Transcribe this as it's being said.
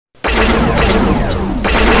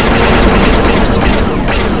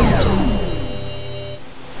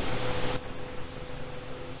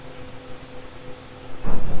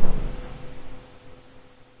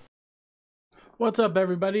What's up,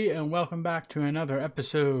 everybody, and welcome back to another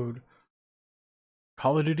episode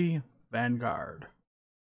Call of Duty Vanguard.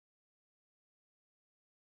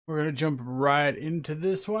 We're going to jump right into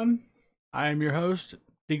this one. I am your host,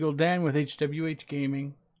 Deagle Dan with WWII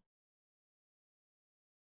Gaming.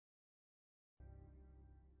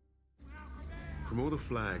 From all the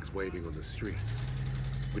flags waving on the streets,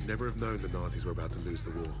 we'd never have known the Nazis were about to lose the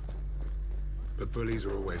war. But bullies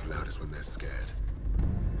are always loudest when they're scared.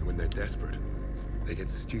 And when they're desperate, they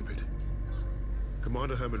get stupid.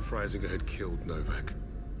 Commander Hermann Freisinger had killed Novak.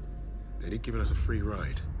 Then he'd given us a free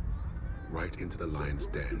ride, right into the lion's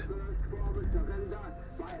den.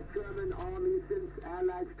 By a German army since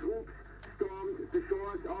Allied troops stormed the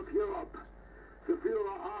shores of Europe. The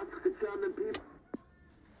Führer asked the German people.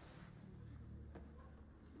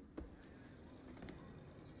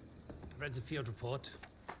 I've read the field report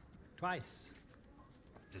twice.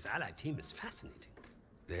 This Allied team is fascinating.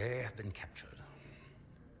 They have been captured.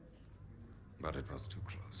 But it was too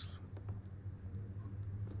close.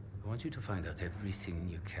 I want you to find out everything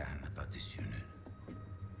you can about this unit.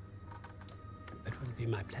 It will be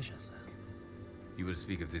my pleasure, sir. You will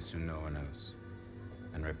speak of this to no one else.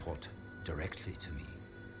 And report directly to me.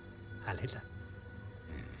 Heil Hitler.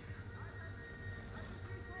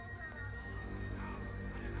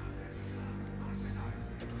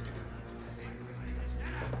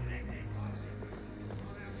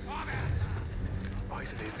 Right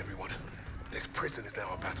it is, everyone. This prison is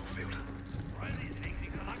now a battlefield.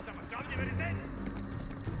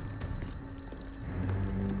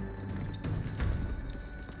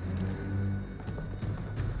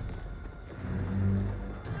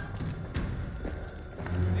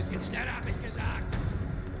 Bisschen schneller, hab ich gesagt.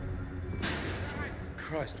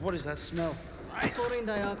 Christ, what is that smell? Chlorine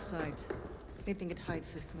dioxide. They think it hides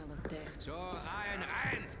the smell of death. So, rein,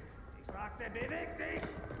 rein! Ich sagte, beweg dich!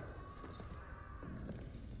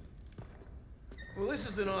 Well, this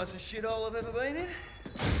is the nicest shithole I've ever been in.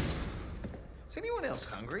 Is anyone else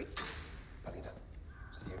hungry? Polina,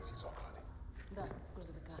 zdjęcie z oknami. Da, z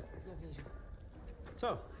gruzowika. Ja wierzę.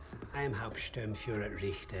 So, I am Hauptsturmführer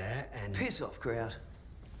Richter, and... Piss off, crowd.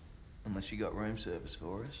 Unless you got room service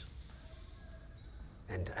for us.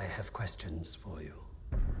 And I have questions for you.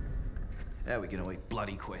 How are we gonna eat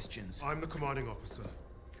bloody questions? I'm the commanding officer.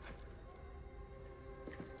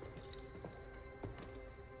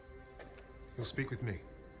 You'll speak with me.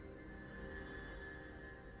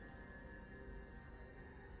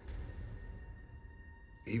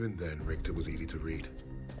 Even then, Richter was easy to read.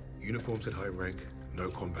 Uniform said high rank, no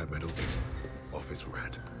combat medals. Office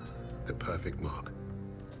rat. The perfect mark.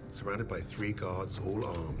 Surrounded by 3 guards, all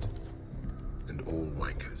armed, and all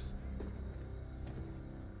wankers.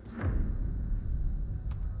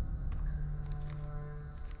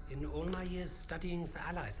 In all my years studying the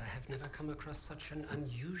Allies, I have never come across such an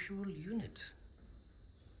unusual unit.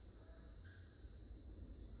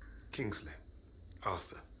 Kingsley.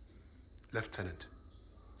 Arthur. Lieutenant.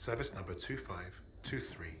 Service number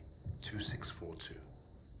 25232642.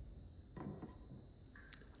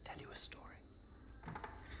 Tell you a story.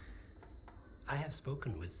 I have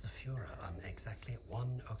spoken with the Führer on exactly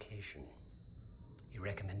one occasion. He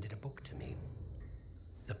recommended a book to me.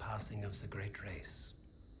 The Passing of the Great Race.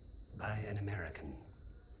 By an American.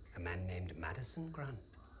 A man named Madison Grant.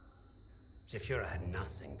 The Führer had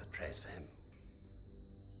nothing but praise for him.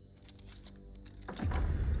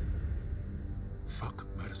 Fuck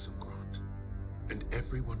Madison Grant. And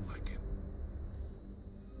everyone like him.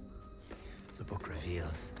 The book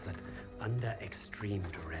reveals that under extreme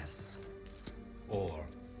duress or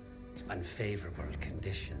unfavorable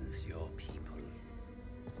conditions, your people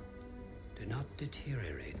do not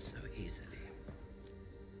deteriorate so easily.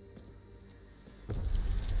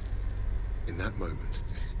 In that moment,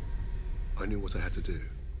 I knew what I had to do.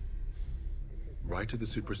 Right to the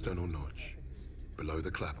suprasternal notch, below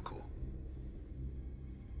the clavicle.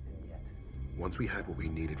 Once we had what we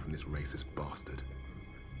needed from this racist bastard,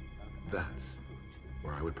 that's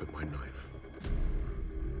where I would put my knife.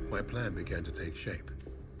 My plan began to take shape.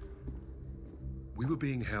 We were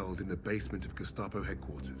being held in the basement of Gestapo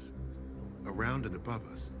headquarters. Around and above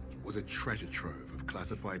us was a treasure trove of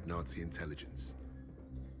classified Nazi intelligence.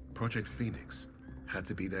 Project Phoenix had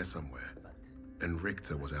to be there somewhere, and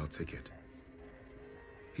Richter was our ticket.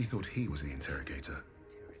 He thought he was the interrogator.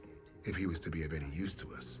 If he was to be of any use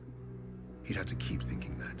to us, he'd have to keep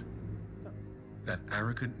thinking that. That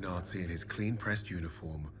arrogant Nazi in his clean-pressed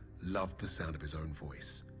uniform loved the sound of his own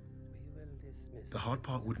voice. The hard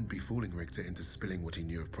part wouldn't be fooling Richter into spilling what he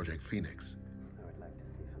knew of Project Phoenix. I would like to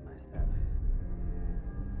see for myself.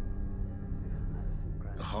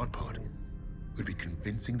 The hard part would be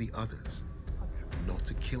convincing the others not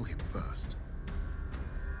to kill him first.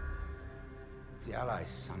 The Allies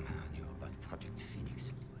somehow knew about Project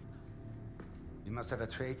Phoenix. You must have a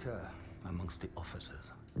traitor amongst the officers.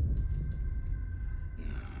 No.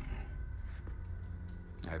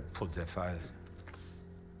 I pulled their files.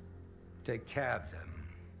 Take care of them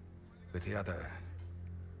with the other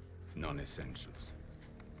non-essentials.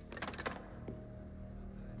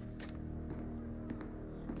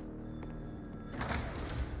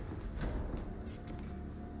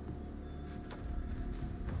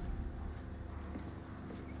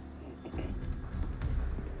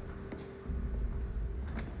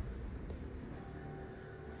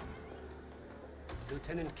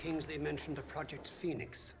 Lieutenant Kingsley mentioned a Project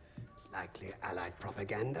Phoenix. Likely Allied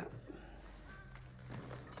propaganda.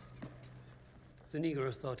 The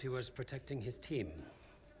Negro thought he was protecting his team.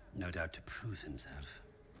 No doubt to prove himself.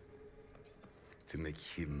 To make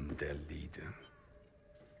him their leader.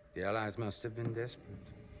 The Allies must have been desperate.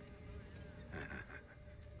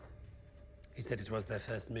 He said it was their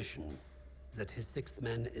first mission. That his sixth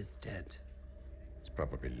man is dead. He's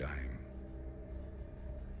probably lying.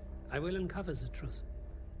 I will uncover the truth.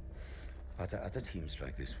 Are there other teams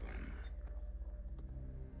like this one?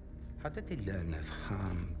 How did they learn of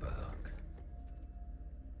Hamburg?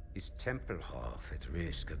 Is Tempelhof at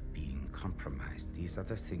risk of being compromised? These are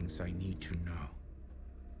the things I need to know.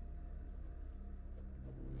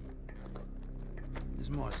 There's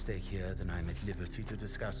more at stake here than I'm at liberty to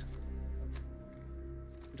discuss.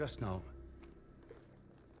 Just know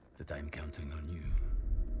that I'm counting on you,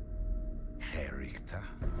 Herr Richter.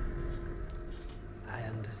 I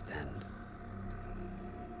understand.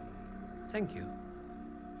 Thank you.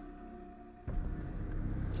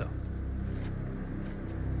 So.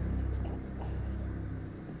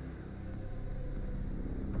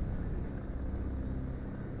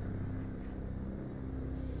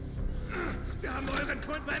 Wir haben euren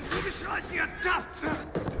Freund beim Kugelschleichen ertappt!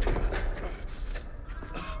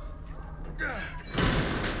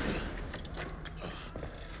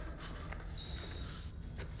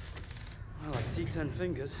 Well, I see 10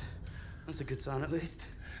 fingers. That's a good sign, at least.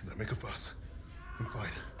 Don't make a fuss. I'm fine.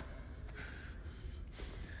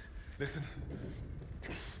 Listen.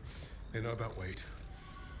 They know about Wade,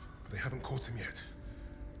 but they haven't caught him yet.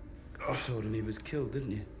 You told him he was killed,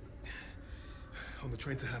 didn't you? On the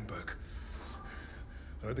train to Hamburg.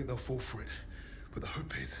 I don't think they'll fall for it, but the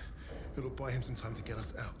hope is it'll buy him some time to get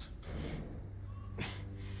us out.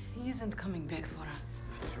 He isn't coming back for us.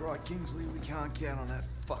 He's right, Kingsley. We can't count on that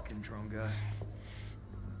fucking Drongo.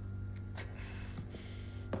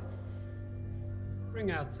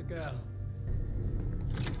 Bring out the girl.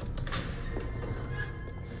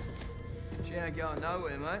 She ain't going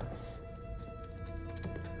nowhere, mate.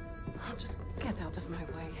 I'll just get out of my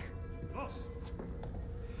way. Los!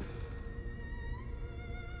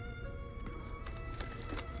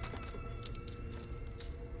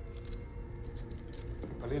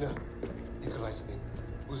 Polina, играй с ним.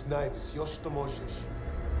 Узнай все, что можешь.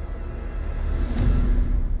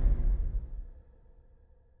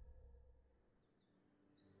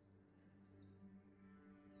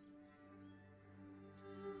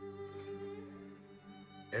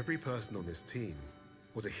 Every person on this team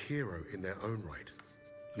was a hero in their own right,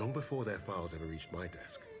 long before their files ever reached my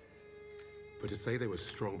desk. But to say they were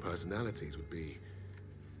strong personalities would be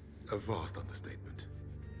a vast understatement.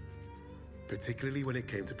 Particularly when it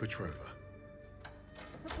came to Petrova.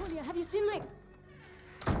 Napoleon, have you seen my...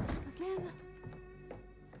 Again?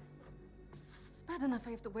 It's bad enough I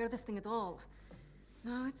have to wear this thing at all.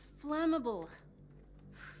 Now it's flammable.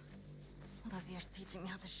 All those years teaching me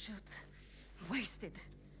how to shoot. Wasted.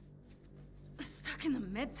 Stuck in a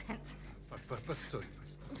med tent. Постой.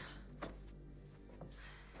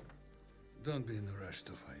 Don't be in a rush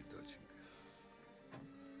to fight, доченька.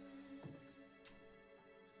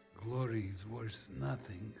 Glory is worth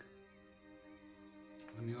nothing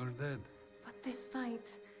when you're dead. But this fight,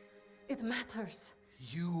 it matters.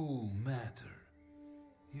 You matter.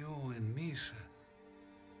 You and Misha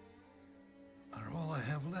are all I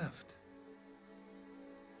have left.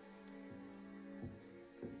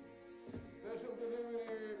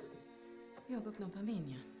 Jogok no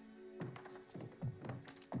pamięcia.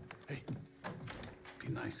 Hey, be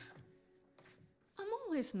nice. I'm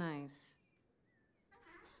always nice.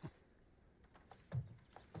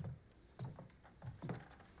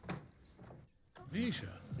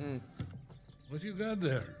 Misha, what you got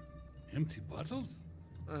there? Empty bottles?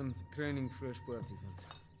 I'm training fresh partisans.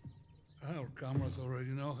 Our comrades already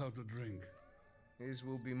know how to drink. These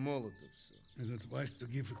will be Molotovs, sir. Is it wise to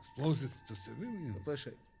give explosives to civilians?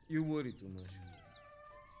 Pasha, you worry too much.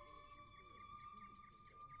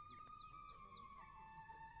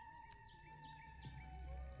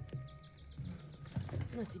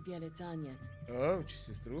 На тебе лица нет. Ouch,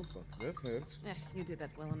 сеструха, that hurts. You did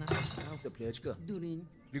that well enough yourself. Топлячка. Дурень.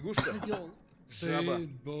 Лягушка. Козёл. Жаба.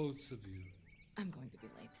 Sit, both of you. I'm going to be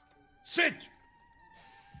late. Sit!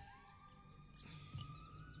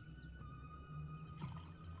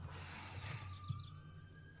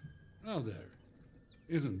 Now there.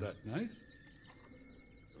 Isn't that nice?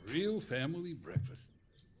 A real family breakfast.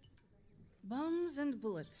 Bombs and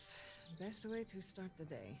bullets. Best way to start the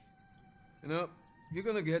day. You know, you're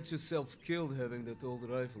gonna get yourself killed having that old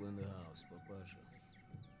rifle in the house, Papasha.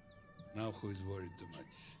 Now who is worried too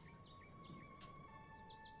much?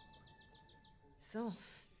 So,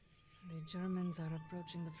 the Germans are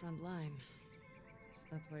approaching the front line. Is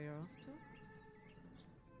that where you're off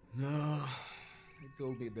to? No, he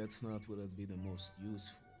told me that's not where I'd be the most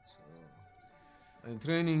useful, so... I'm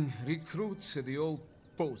training recruits at the old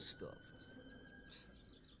post office.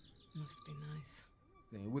 Must be nice.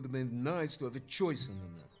 Yeah, it would have been nice to have a choice in the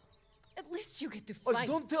matter. At least you get to Oh, fight.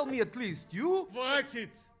 don't tell me at least, you? Watch it!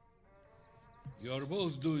 You're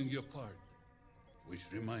both doing your part. Which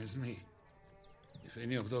reminds me, if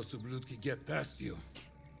any of those Ublutki get past you,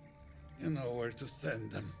 you know where to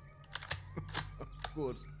send them. Of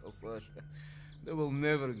course, Papasha. They will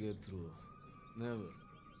never get through. Never.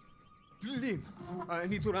 Lynn, I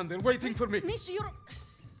need to run. They're waiting for me. Miss, you're...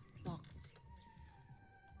 Box.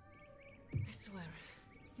 I swear,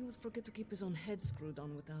 he would forget to keep his own head screwed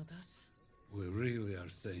on without us. We really are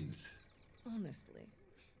saints. Honestly.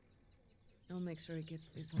 I'll make sure he gets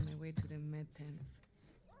this on their way to the med tents.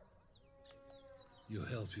 You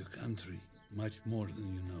help your country much more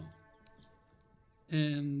than you know.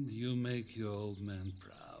 And you make your old man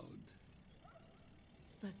proud.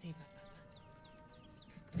 Спасибо,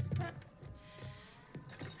 Papa.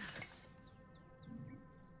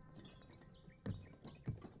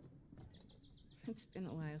 It's been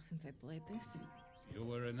a while since I played this. You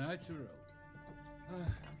were a natural.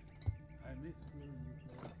 I miss you.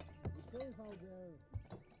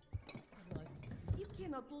 You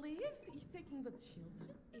cannot leave. You're taking the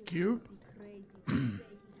children. Cute. Crazy to say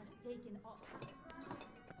he has taken off.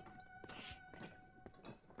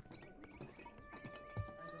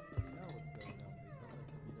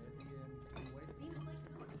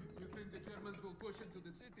 You think the Germans will push into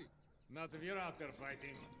the city? Not if you're out there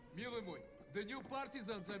fighting. Mилый мой, the new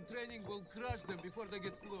partisans I'm training will crush them before they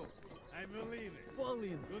get close. I believe it.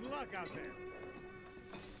 Polina. Good luck out there.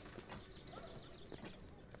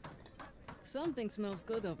 Something smells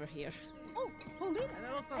good over here. Oh, Polina,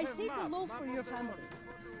 I saved a loaf for your family.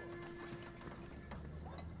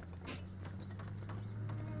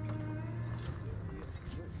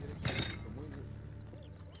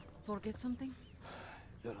 Forget something?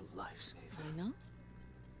 You're a lifesaver. I know.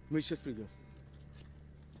 Мы сейчас придем.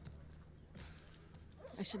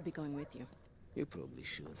 I should be going with you. You probably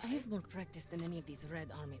should. I have more practice than any of these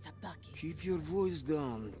Red Army tabaki. Keep your voice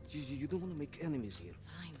down. You don't want to make enemies here.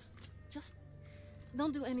 Fine. Just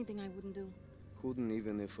don't do anything I wouldn't do. Couldn't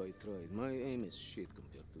even if I tried. My aim is shit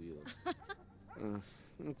compared to yours.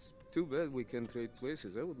 It's too bad we can't trade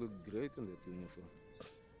places. I would look great in that uniform.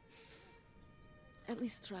 At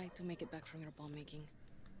least try to make it back from your bomb making.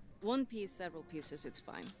 One piece, several pieces, it's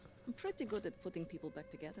fine. I'm pretty good at putting people back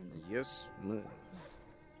together now. Yes, ma'am.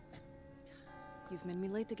 You've made me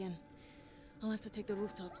late again. I'll have to take the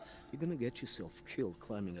rooftops. You're gonna get yourself killed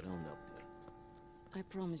climbing around up there. I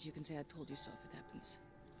promise you can say I told you so if it happens.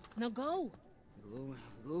 Now go!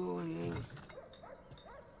 Going.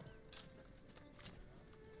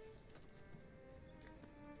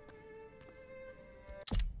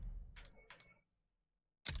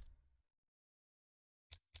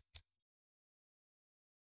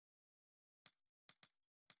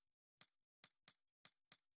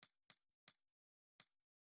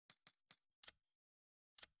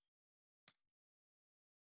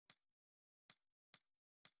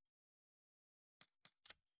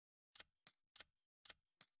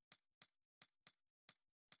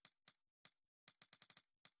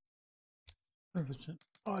 If it's an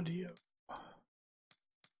audio.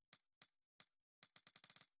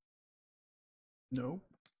 Nope.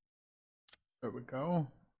 There we go.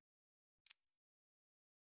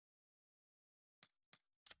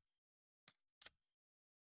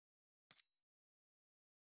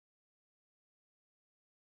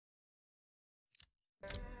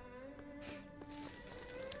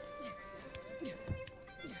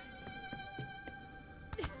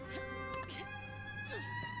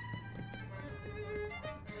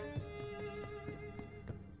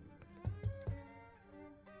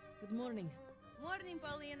 Good morning. Morning,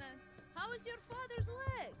 Polina. How is your father's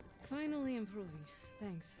leg? Finally improving.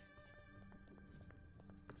 Thanks.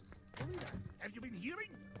 Polina, have you been hearing?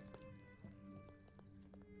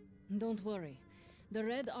 Don't worry. The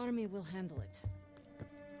Red Army will handle it.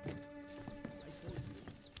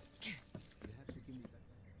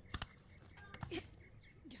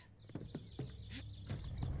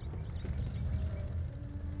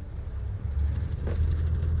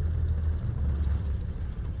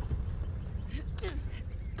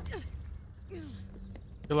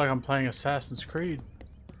 I feel like I'm playing Assassin's Creed.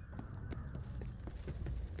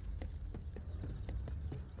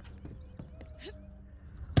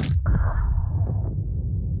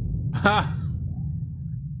 Ha!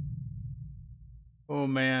 Oh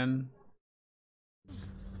man. I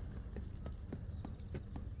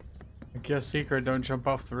guess secret, don't jump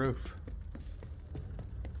off the roof.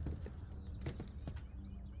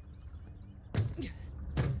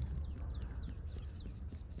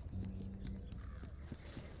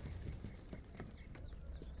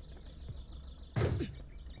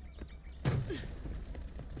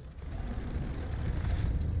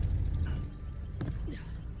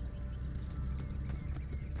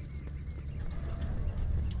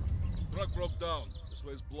 Truck broke down. This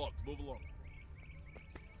way's blocked. Move along.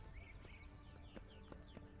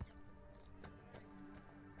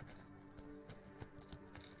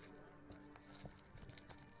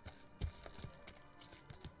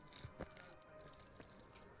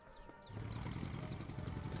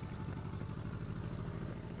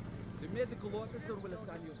 The medical officer will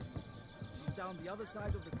assign you. She's down the other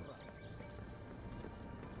side of the truck.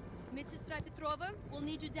 Medsister Petrova, we'll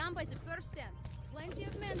need you down by the first stand. Plenty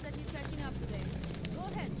of men that need catching up today. Go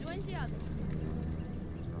ahead, join the others.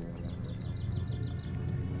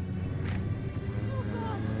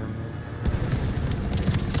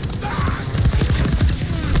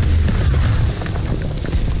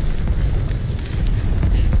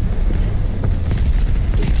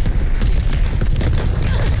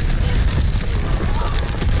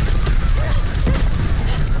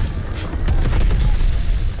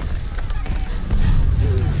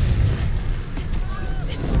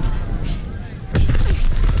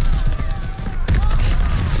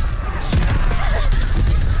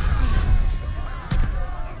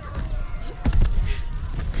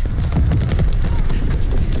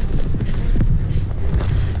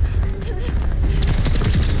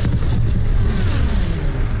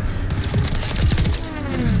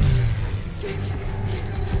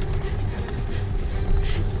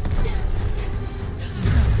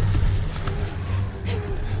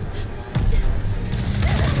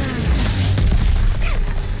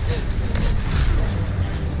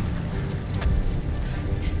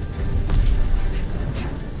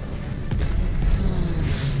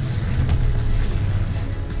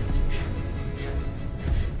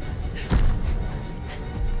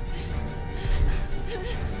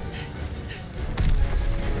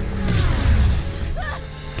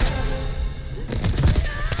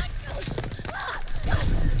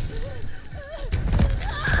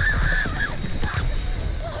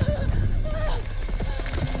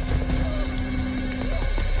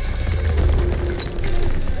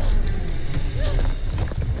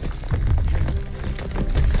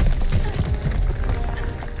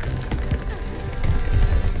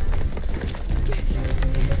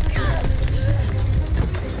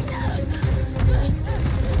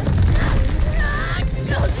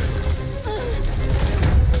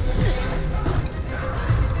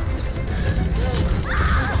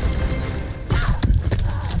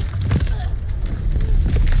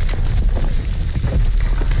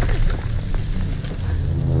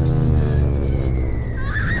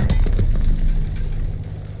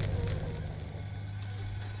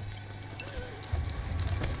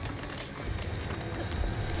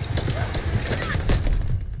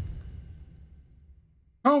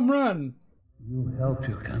 Home run! You help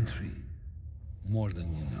your country more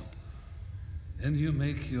than you know. And you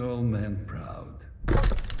make your old man proud.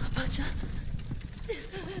 Pasha.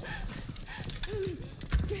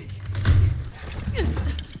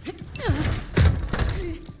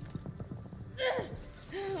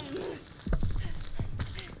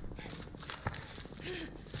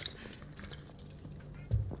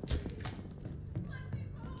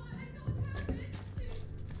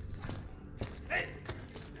 Hey!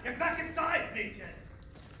 Get back inside, Major!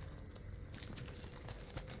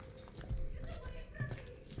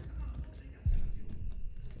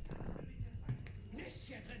 Nichts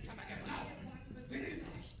hier drin kann man gebrauchen. Will ich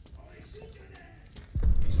nicht.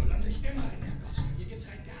 Die sollen nicht immer in der Gosse. Hier gibt's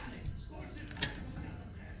halt gar nichts.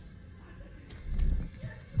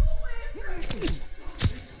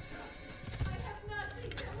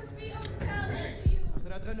 Hast du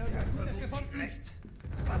da drin irgendwas Gutes gefunden? Echt?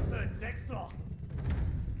 Was für ein Drecksloch!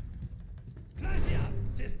 Klasia,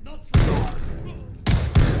 es ist nutzlos.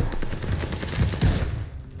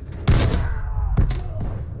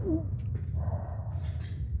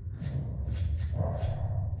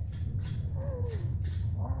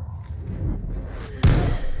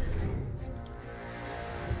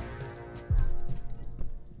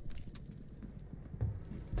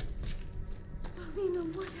 Polina,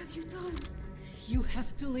 what have you done? You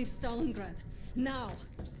have to leave Stalingrad. Now!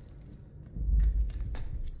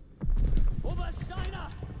 Obersteiner!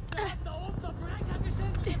 Wir haben da oben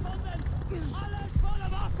Verbrechergeschenk gefunden! Alles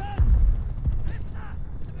voller Waffen!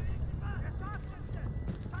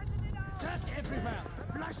 Search everywhere!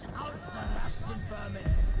 Flush out the Russian vermin!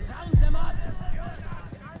 Round them up!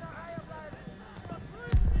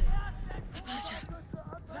 Pasha!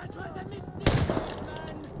 That was a mistake,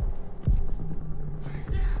 man!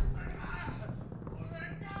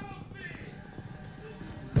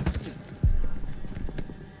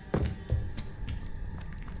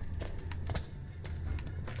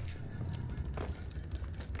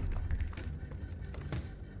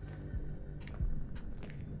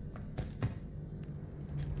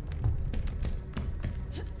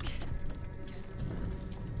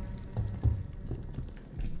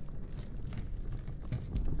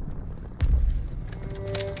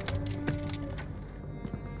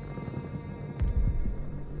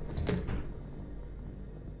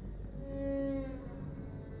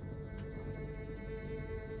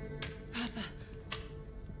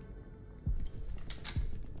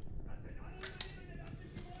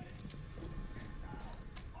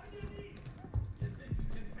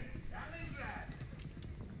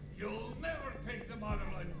 You'll never take the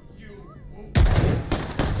motherland, you won't.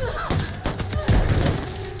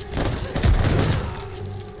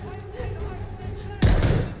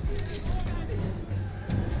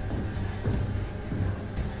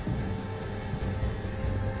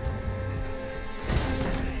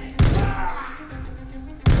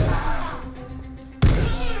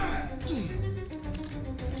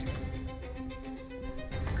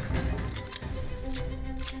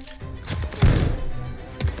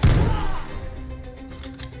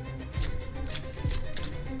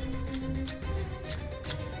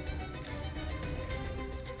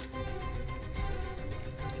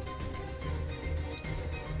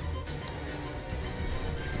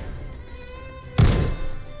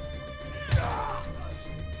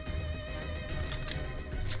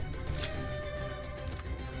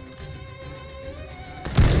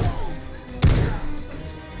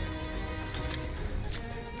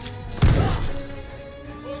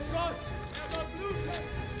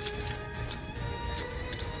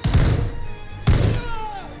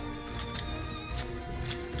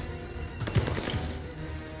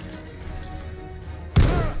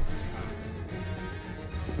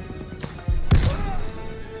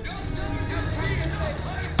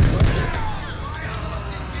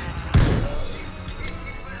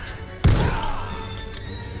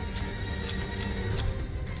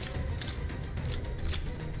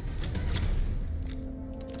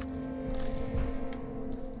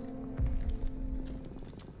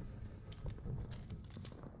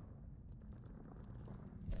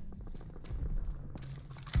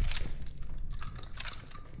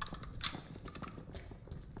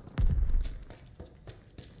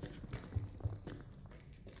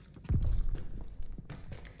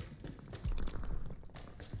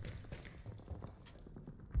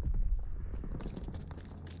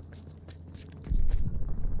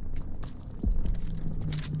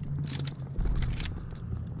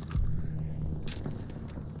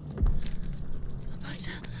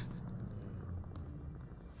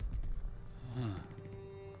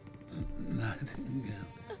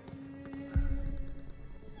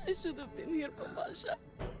 I should have been here, Papasha.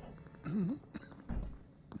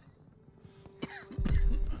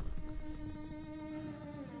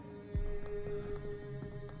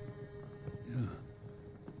 Yeah.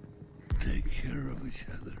 Take care of each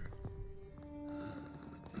other.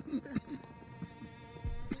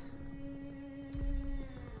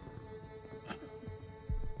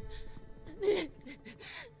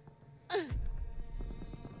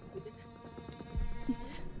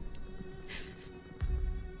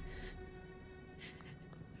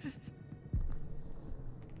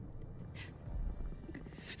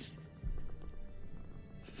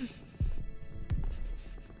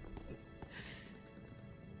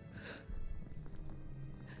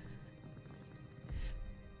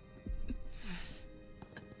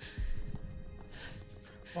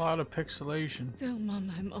 A lot of pixelation. Tell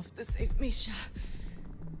Mom I'm off to save Misha.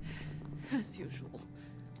 As usual.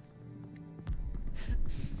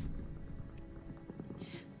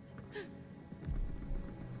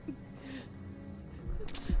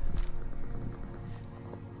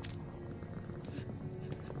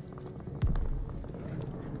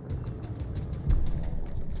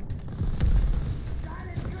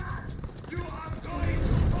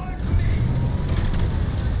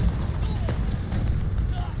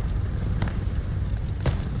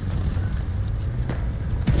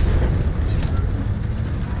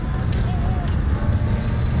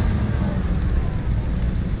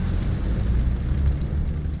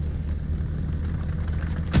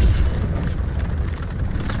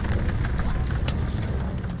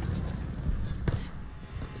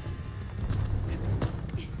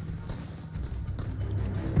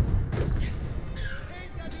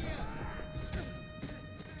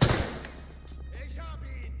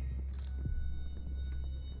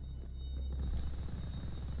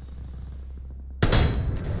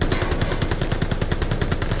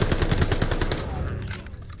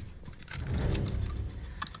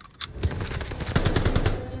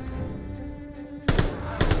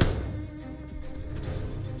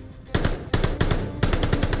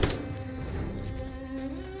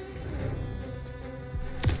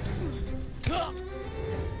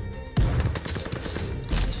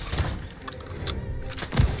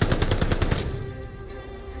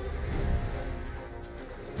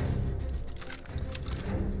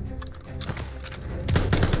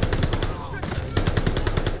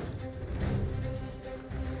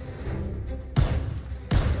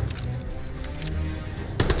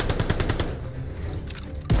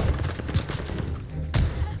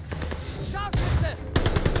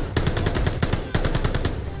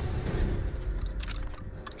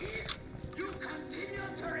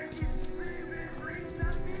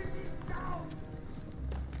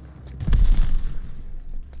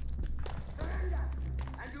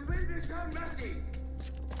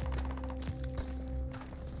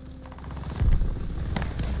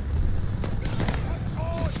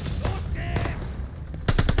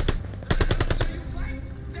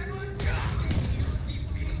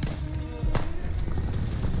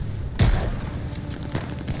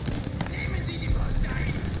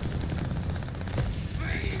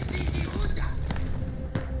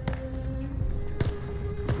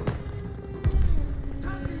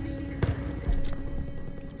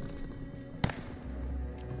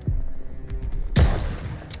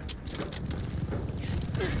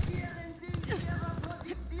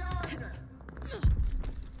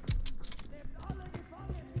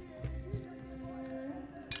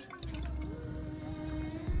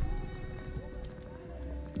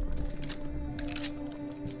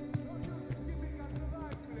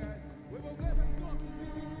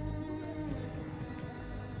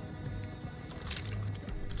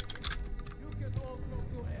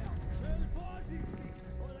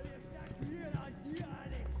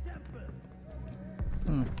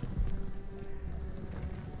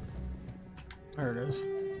 There it is.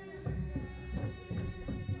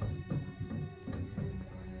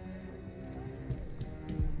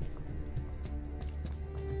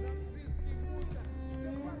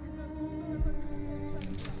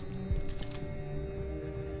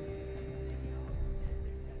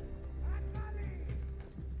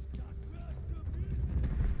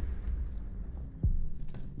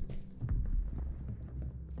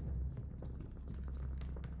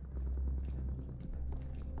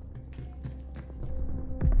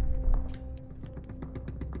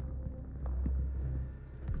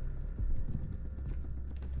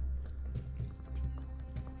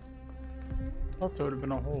 Thought there would have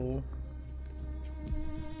been a hole.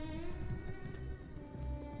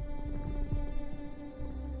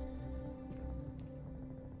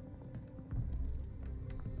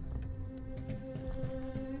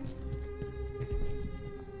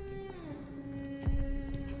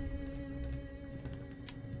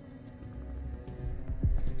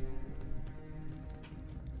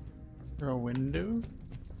 Is there a window?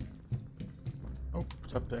 Oh,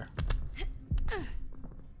 it's up there.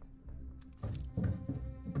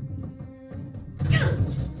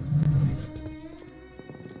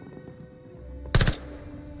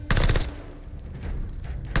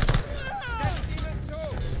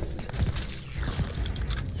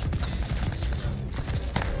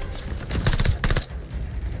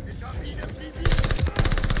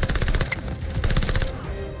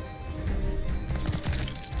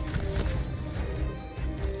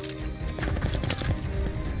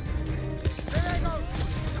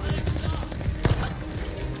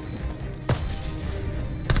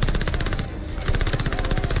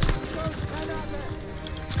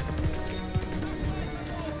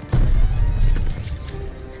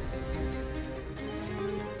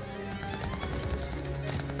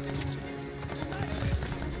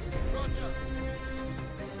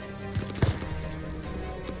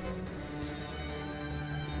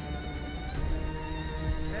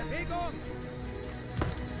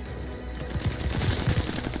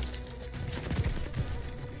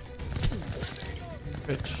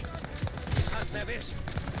 Bitch. Hast erwischt.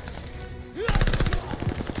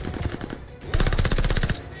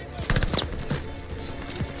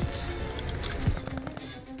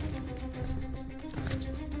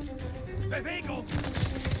 Bewegung!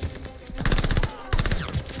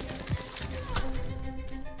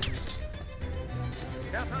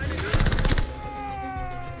 Werfe eine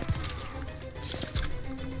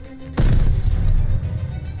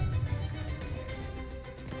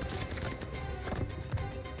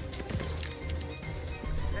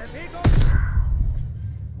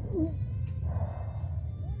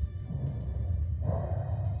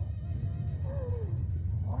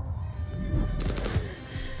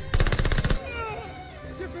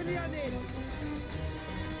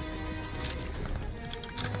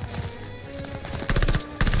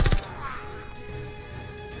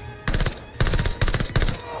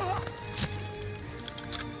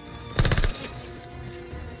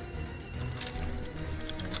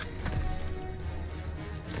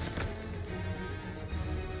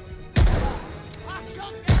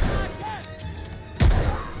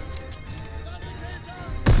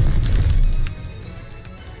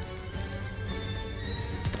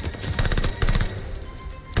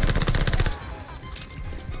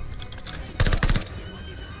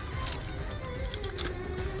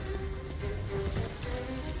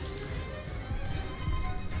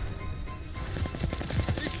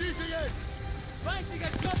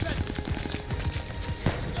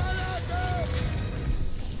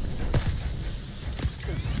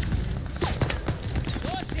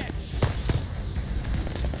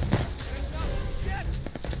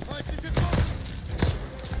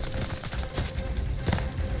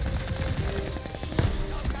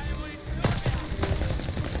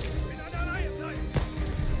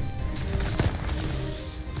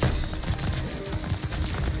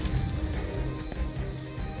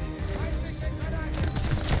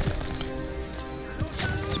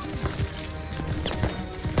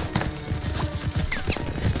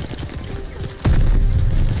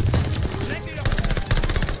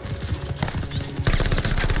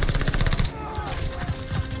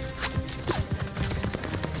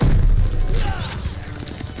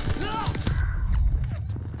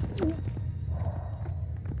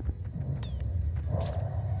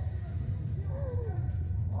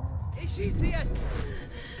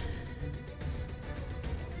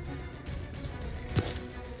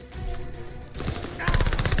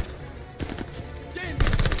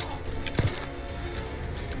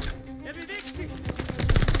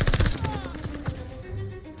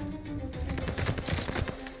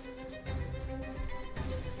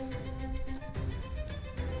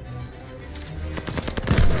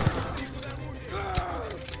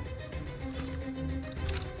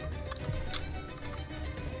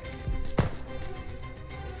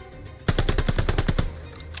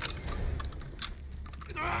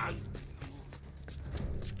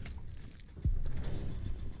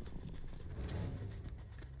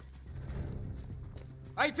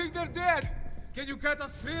I think they're dead! Can you cut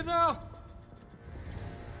us free now?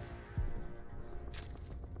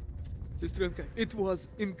 Сестренка, it was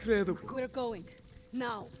incredible. We're going.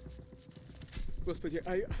 Now. Господи,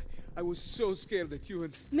 I was so scared that you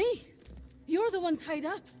and... Me? You're the one tied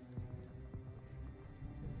up.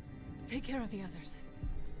 Take care of the others.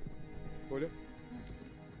 Оля?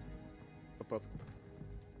 Пап.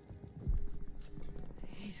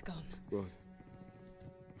 He's gone. What?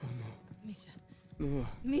 Oh no. Misha. No.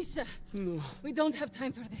 Misha! No. We don't have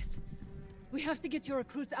time for this. We have to get your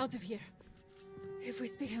recruits out of here. If we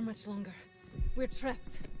stay here much longer, we're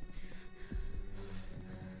trapped.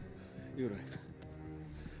 You're right.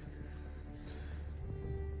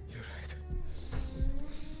 You're right.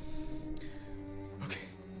 Okay.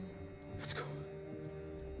 Let's go.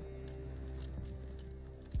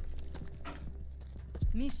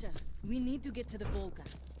 Misha, we need to get to the Volga.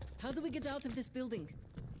 How do we get out of this building?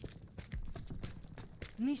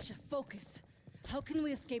 Misha, focus. How can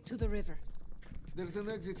we escape to the river? There's an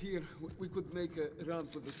exit here. We could make a run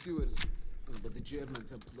for the sewers. But the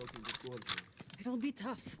Germans are blocking the corridor. It'll be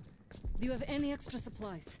tough. Do you have any extra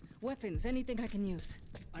supplies? Weapons, anything I can use?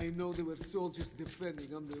 I know there were soldiers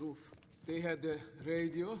defending on the roof. They had a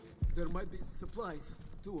radio. There might be supplies,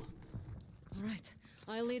 too. All right.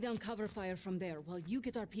 I'll lay down cover fire from there while you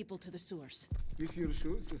get our people to the sewers. If you're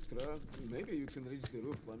sure, Sestra, maybe you can reach the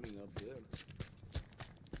roof climbing up there.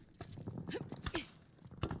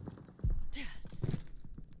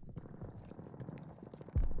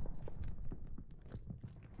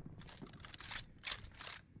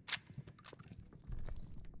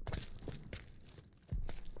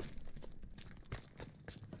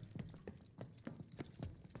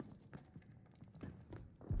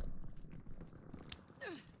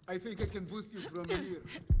 I think I can boost you from here.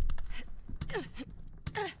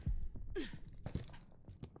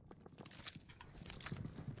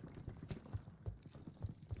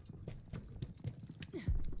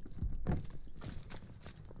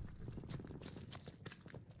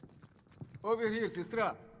 Over here,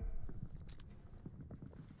 Sestra.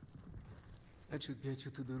 That should get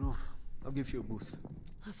you to the roof. I'll give you a boost.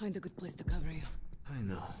 I'll find a good place to cover you. I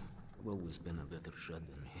know. You've always been a better shot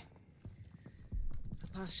than me.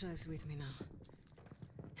 Pasha is with me now.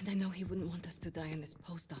 And I know he wouldn't want us to die in this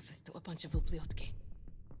post office to a bunch of ubliotki.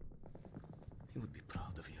 He would be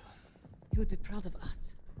proud of you. He would be proud of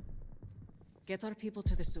us. Get our people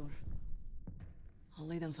to the sewer. I'll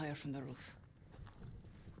lay down fire from the roof.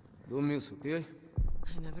 Don't miss, okay?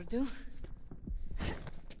 I never do.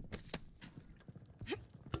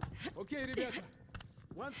 Okay, ребята.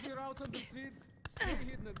 Once we're out on the street, stay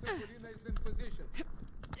hidden until Polina is in position.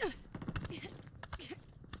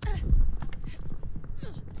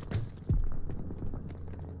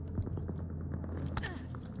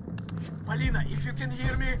 Polina, if you can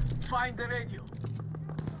hear me, find the radio.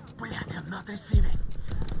 Блядь, I'm not receiving.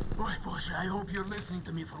 Ой, Боже, I hope you're listening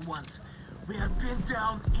to me for once. We are pinned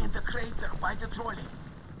down in the crater by the trolley.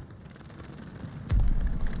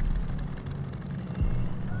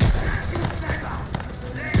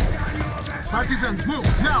 Partisans,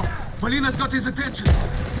 move, now! Polina's got his attention.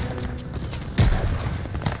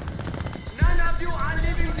 None of you are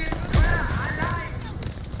leaving this square alive!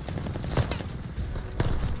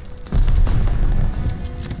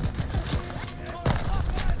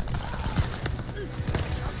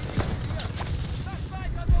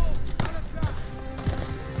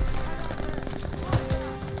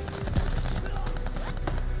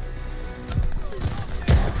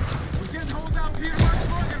 We can't hold out here much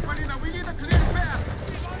longer, Polina. We need a clear path.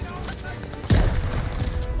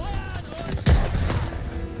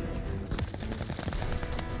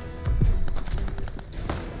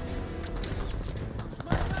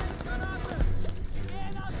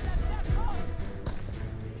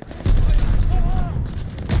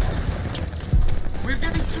 We're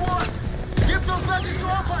getting swarmed! Get those Nazis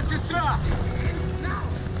off us, сестра!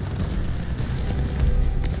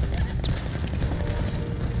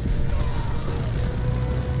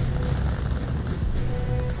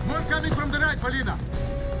 More coming from the right, Polina!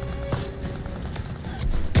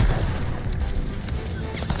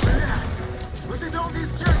 Блядь! Where did all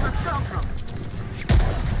these Germans come from?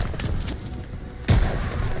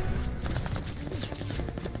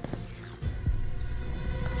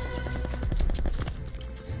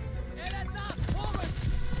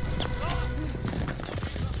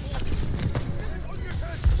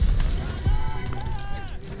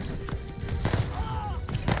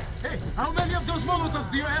 Hey, how many of those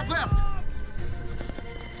Molotovs do you have left?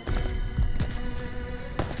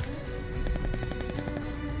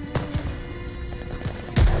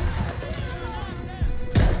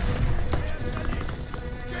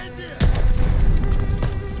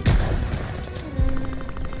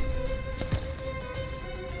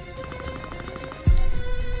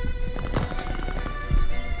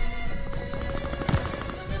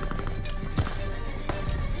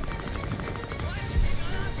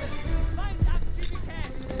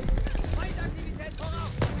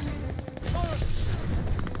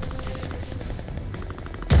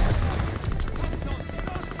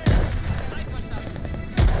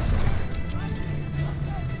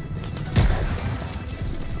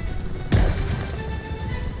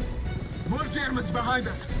 Germans behind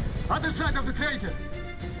us. Other side of the crater.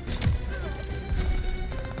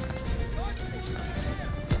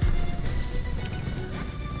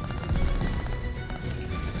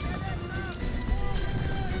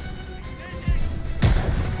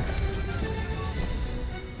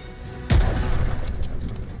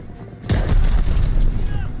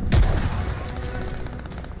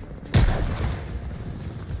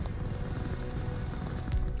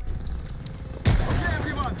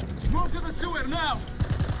 Move to the sewer now!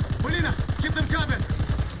 Polina, keep them covered!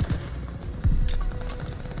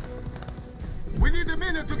 We need a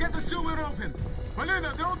minute to get the sewer open!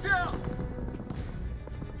 Polina, don't tell!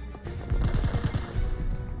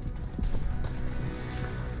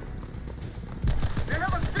 They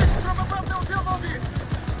have a speech from above the hotel lobby!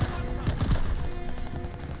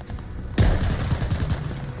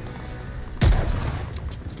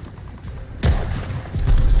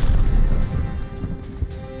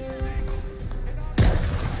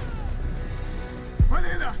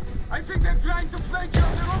 I think they're trying to flank you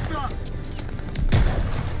on the rooftop!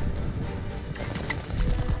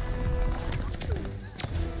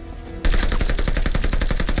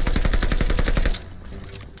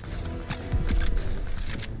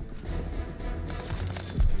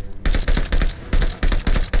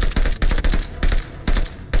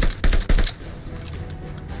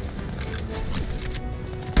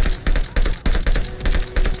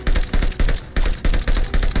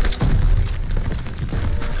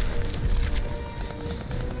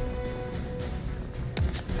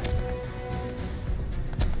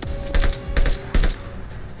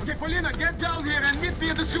 Polina, get down here and meet me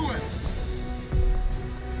in the sewer!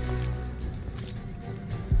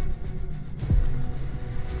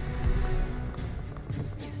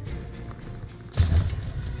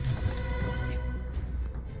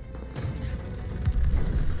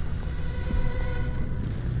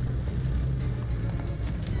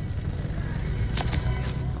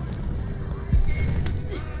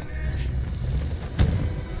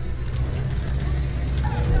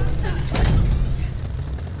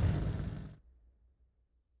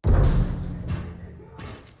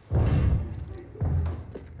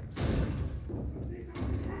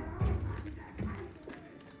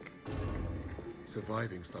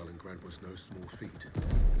 Surviving Stalingrad was no small feat.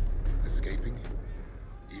 Escaping,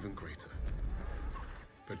 even greater.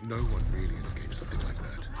 But no one really escaped something like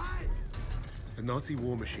that. The Nazi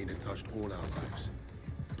war machine had touched all our lives,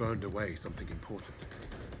 burned away something important.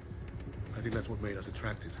 I think that's what made us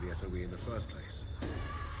attracted to the SOE in the first place.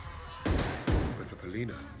 But for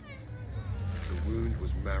Polina, the wound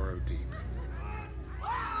was marrow deep.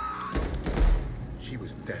 She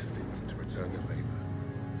was destined to return the favor.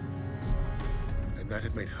 And that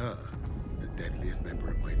had made her the deadliest member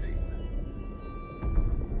of my team.